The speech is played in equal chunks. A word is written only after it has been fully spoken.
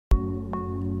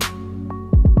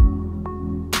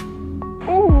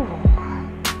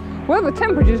Well, the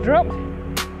temperature's dropped.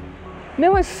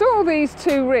 Now I saw these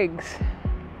two rigs,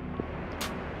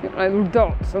 like little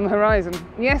dots on the horizon,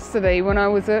 yesterday when I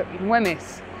was at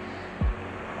Wemyss.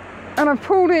 And I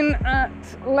pulled in at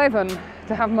 11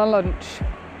 to have my lunch.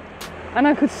 And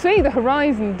I could see the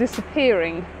horizon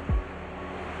disappearing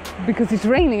because it's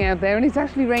raining out there, and it's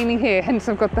actually raining here, hence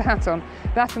I've got the hat on.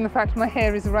 That and the fact my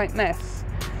hair is a right mess.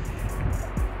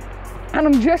 And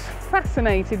I'm just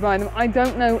fascinated by them. I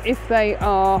don't know if they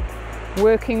are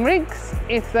working rigs,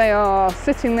 if they are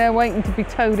sitting there waiting to be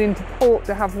towed into port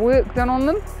to have work done on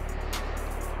them.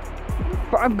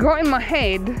 But I've got in my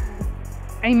head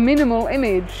a minimal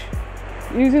image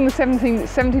using the 70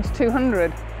 to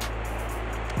 200.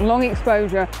 Long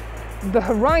exposure. The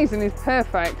horizon is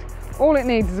perfect. All it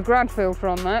needs is a grad filter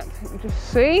on that. You can just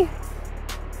see,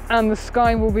 and the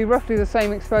sky will be roughly the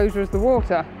same exposure as the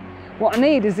water. What I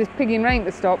need is this pigging rain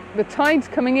to stop. The tide's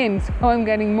coming in, so I'm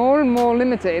getting more and more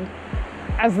limited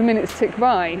as the minutes tick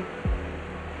by.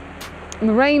 And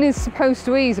the rain is supposed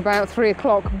to ease about 3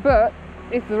 o'clock, but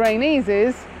if the rain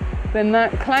eases, then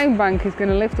that cloud bank is going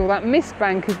to lift, or that mist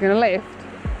bank is going to lift,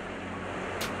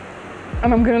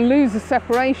 and I'm going to lose the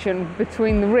separation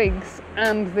between the rigs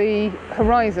and the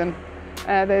horizon.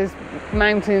 There's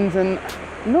mountains, and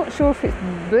I'm not sure if it's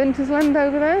burnt as land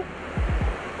over there.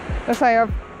 I say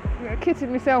I've kitted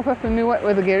myself up in my wet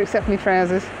weather gear except for my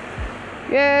trousers.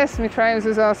 Yes, my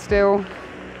trousers are still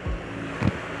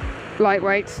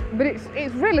lightweight, but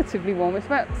it's relatively warm. It's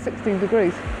about 16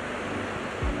 degrees.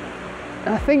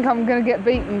 I think I'm going to get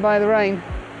beaten by the rain.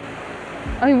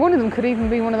 I mean, one of them could even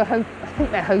be one of the, I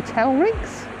think they're hotel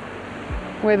rigs,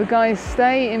 where the guys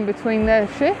stay in between their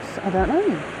shifts. I don't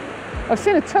know. I've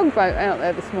seen a tugboat out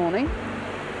there this morning,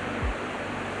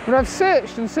 but I've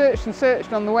searched and searched and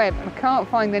searched on the web, and I can't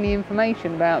find any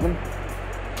information about them.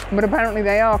 But apparently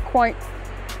they are quite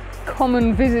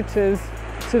common visitors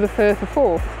to the Firth of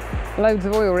Forth. Loads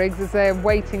of oil rigs as they're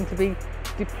waiting to be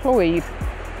deployed.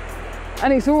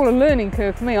 And it's all a learning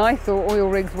curve for me. I thought oil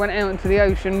rigs went out into the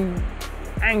ocean,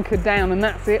 anchored down, and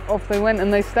that's it, off they went,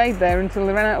 and they stayed there until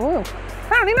they ran out of oil.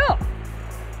 Apparently not.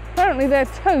 Apparently they're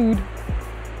towed,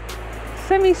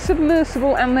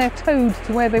 semi-submersible, and they're towed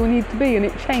to where they need to be, and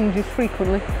it changes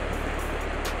frequently.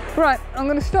 Right, I'm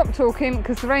going to stop talking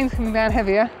because the rain's coming down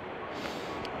heavier,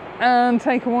 and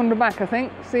take a wander back, I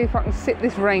think, see if I can sit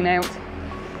this rain out.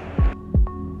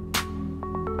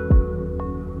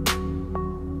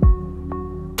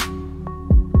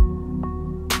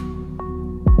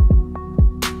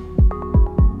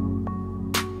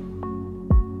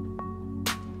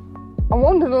 I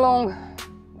wandered along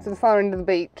to the far end of the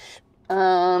beach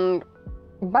and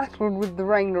battled with the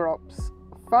raindrops,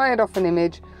 fired off an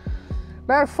image,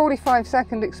 about a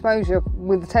 45-second exposure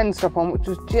with the 10 stop on, which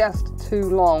was just too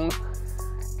long.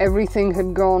 Everything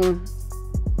had gone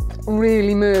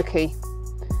really murky,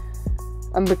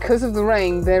 and because of the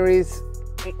rain it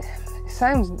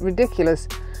sounds ridiculous,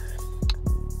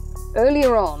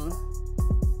 earlier on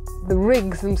the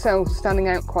rigs themselves were standing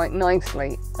out quite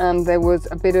nicely, and there was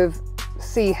a bit of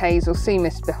sea haze or sea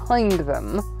mist behind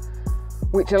them,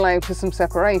 which allowed for some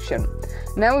separation.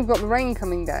 Now we've got the rain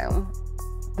coming down,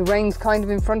 the rain's kind of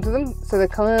in front of them, so they're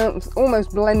kind of almost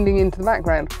blending into the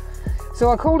background. So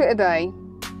I called it a day.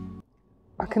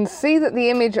 I can see that the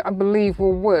image, I believe,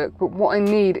 will work, but what I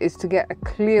need is to get a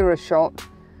clearer shot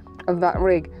of that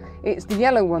rig. It's the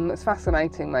yellow one that's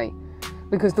fascinating me,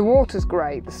 because the water's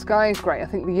great, the sky's great. I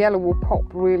think the yellow will pop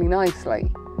really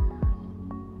nicely.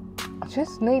 I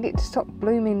just need it to stop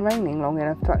blooming raining long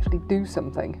enough to actually do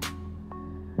something.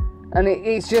 And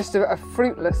it's just a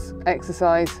fruitless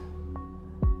exercise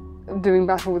of doing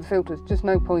battle with filters, just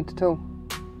no point at all.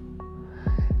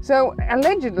 So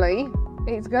allegedly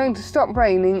it's going to stop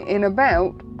raining in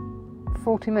about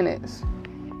 40 minutes.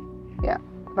 Yeah,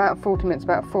 about 40 minutes,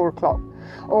 about 4 o'clock.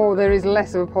 Or there is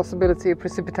less of a possibility of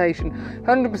precipitation.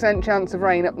 100% chance of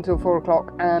rain up until 4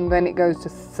 o'clock, and then it goes to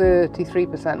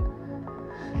 33%.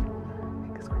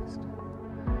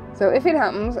 So if it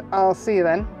happens, I'll see you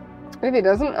then. If it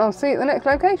doesn't, I'll see you at the next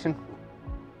location.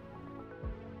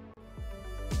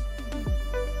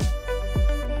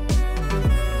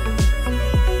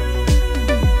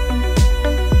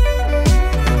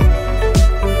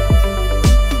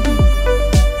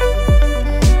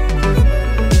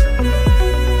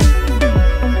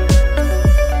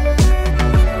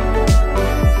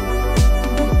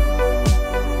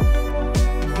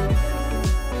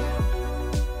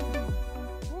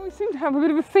 Have a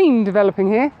bit of a theme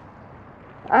developing here,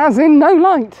 as in no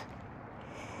light.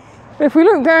 If we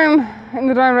look down in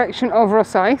the direction of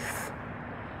Rosyth,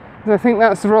 I think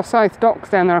that's the Rosyth docks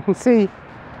down there, I can see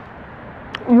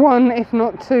one, if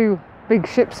not two, big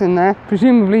ships in there,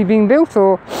 presumably being built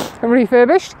or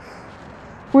refurbished.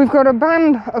 We've got a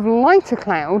band of lighter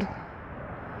cloud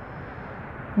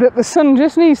that the sun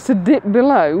just needs to dip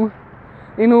below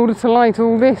in order to light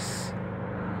all this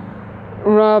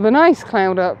rather nice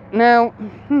cloud up. Now,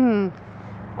 I'm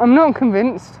not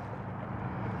convinced.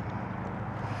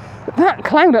 That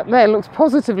cloud up there looks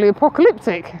positively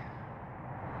apocalyptic.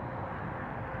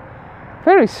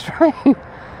 Very strange.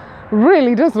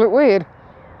 Really does look weird.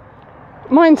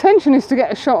 My intention is to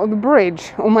get a shot of the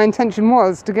bridge, or my intention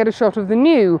was to get a shot of the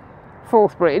new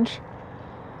Forth Bridge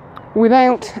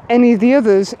without any of the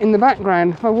others in the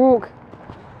background. If I walk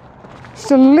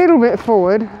just a little bit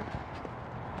forward,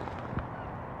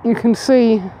 you can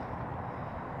see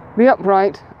the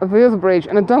upright of the other bridge,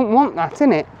 and I don't want that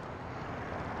in it.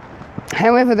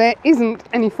 However, there isn't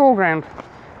any foreground,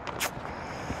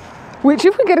 which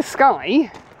if we get a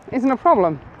sky isn't a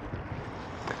problem.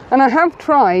 And I have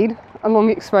tried a long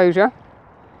exposure,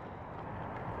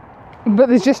 but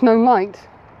there's just no light,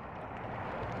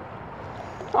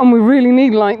 and we really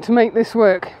need light to make this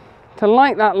work, to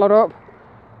light that lot up,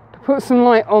 to put some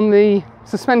light on the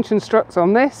suspension struts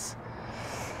on this.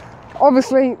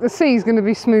 Obviously the sea is going to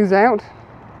be smoothed out.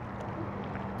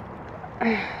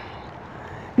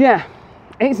 Yeah,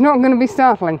 it's not going to be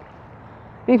startling.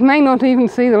 It may not even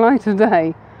see the light of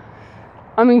day.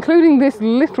 I'm including this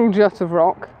little jut of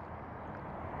rock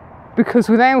because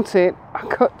without it I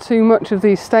cut too much of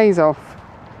these stays off,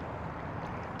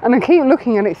 and I keep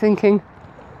looking at it thinking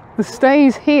the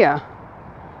stays here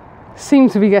seem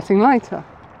to be getting lighter.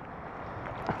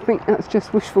 I think that's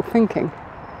just wishful thinking.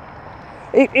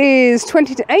 It is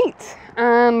 20 to 8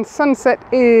 and sunset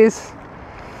is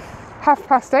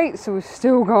 8:30, so we've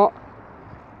still got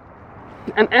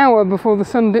an hour before the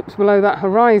sun dips below that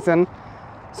horizon.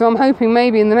 So I'm hoping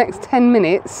maybe in the next 10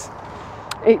 minutes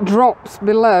it drops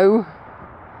below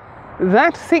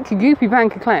that thick goopy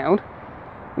bank of cloud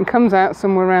and comes out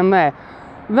somewhere around there.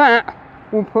 That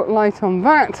will put light on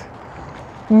that,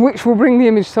 which will bring the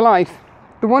image to life.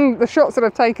 The shots that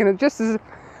I've taken are just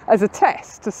as a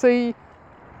test to see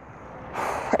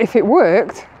if it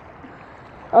worked,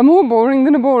 are more boring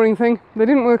than a boring thing. They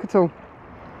didn't work at all.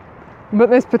 But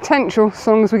there's potential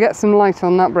so long as we get some light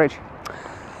on that bridge.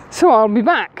 So I'll be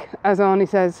back, as Arnie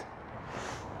says.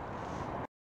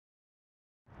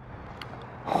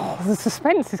 Oh, the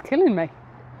suspense is killing me.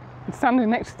 And standing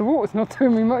next to the water's not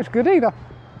doing me much good either.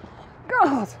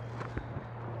 God!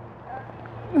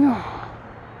 Oh,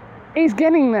 it's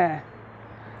getting there.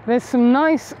 There's some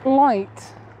nice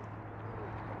light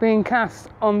being cast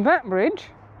on that bridge,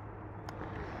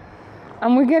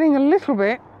 and we're getting a little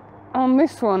bit on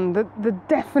this one. The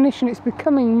definition, it's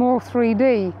becoming more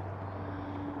 3D.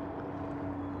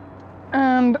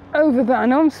 And over there, I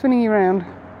know I'm spinning you around,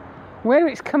 where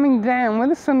it's coming down, where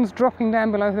the sun's dropping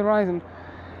down below the horizon,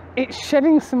 it's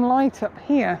shedding some light up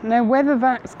here. Now whether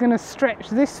that's going to stretch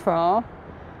this far,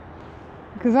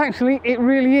 because actually it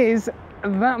really is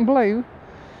that blue,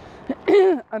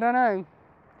 I don't know.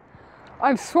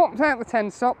 I've swapped out the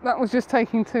 10 stop, that was just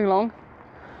taking too long.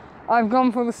 I've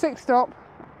gone for the 6 stop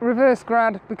reverse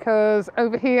grad because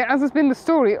over here, as has been the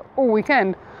story all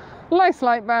weekend, nice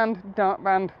light band, dark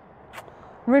band,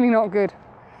 really not good.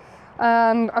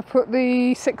 And I put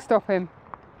the 6 stop in.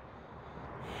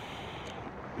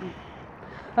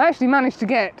 I actually managed to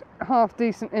get a half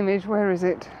decent image. Where is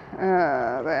it?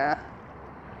 There.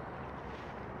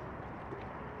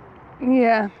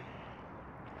 Yeah.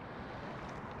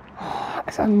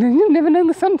 So you've never known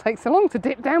the sun takes so long to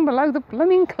dip down below the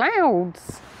blooming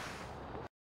clouds.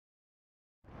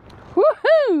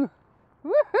 Woohoo!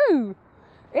 Woohoo!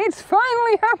 It's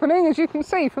finally happening, as you can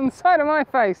see from the side of my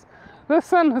face. The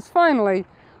sun has finally,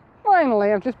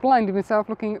 I've just blinded myself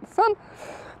looking at the sun,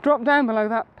 dropped down below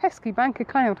that pesky bank of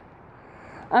cloud.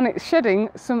 And it's shedding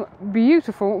some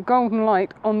beautiful golden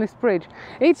light on this bridge.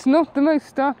 It's not the most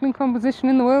startling composition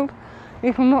in the world.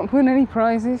 It will not win any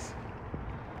prizes.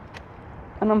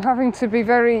 And I'm having to be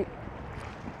very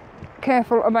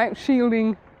careful about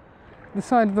shielding the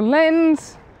side of the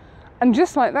lens. And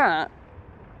just like that,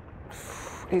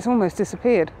 it's almost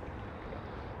disappeared.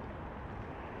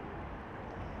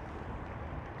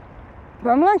 But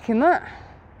I'm liking that.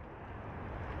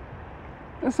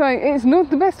 So it's not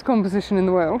the best composition in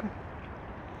the world,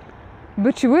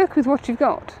 but you work with what you've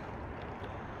got.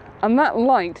 And that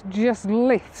light just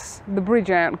lifts the bridge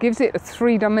out, gives it a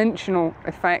 3-dimensional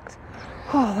effect.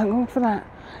 Oh, thank God for that.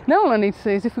 Now all I need to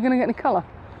see is if we're going to get any colour.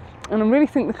 And I really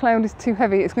think the cloud is too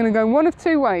heavy. It's going to go one of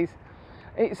two ways.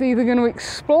 It's either going to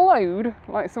explode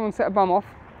like someone set a bomb off,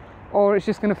 or it's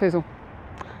just going to fizzle.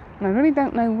 And I really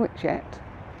don't know which yet.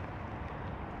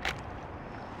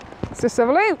 Let's just have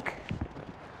a look.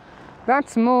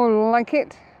 That's more like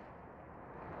it.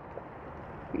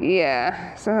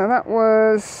 Yeah, so that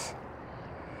was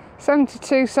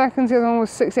 72 seconds, the other one was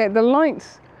 68. The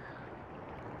lights,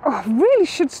 oh, I really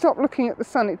should stop looking at the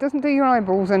sun. It doesn't do your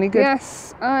eyeballs any good.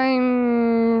 Yes,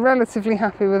 I'm relatively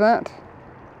happy with that.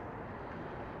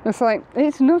 It's like,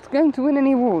 it's not going to win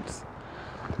any awards.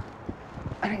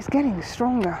 And it's getting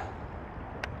stronger.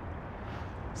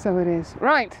 So it is.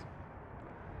 Right.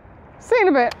 See you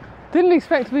in a bit. Didn't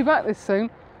expect to be back this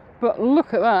soon, but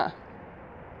look at that.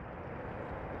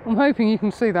 I'm hoping you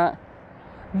can see that.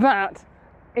 That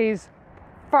is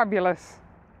fabulous.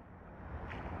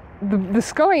 The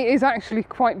sky is actually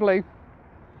quite blue,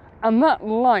 and that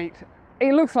light,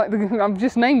 it looks like I've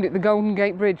just named it the Golden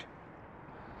Gate Bridge.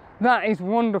 That is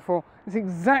wonderful. It's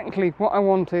exactly what I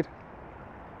wanted.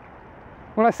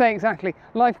 Well, I say exactly.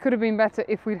 Life could have been better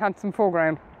if we'd had some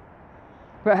foreground.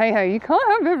 But hey, hey, you can't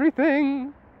have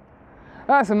everything.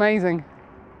 That's amazing.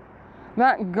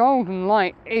 That golden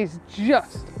light is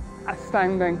just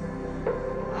astounding.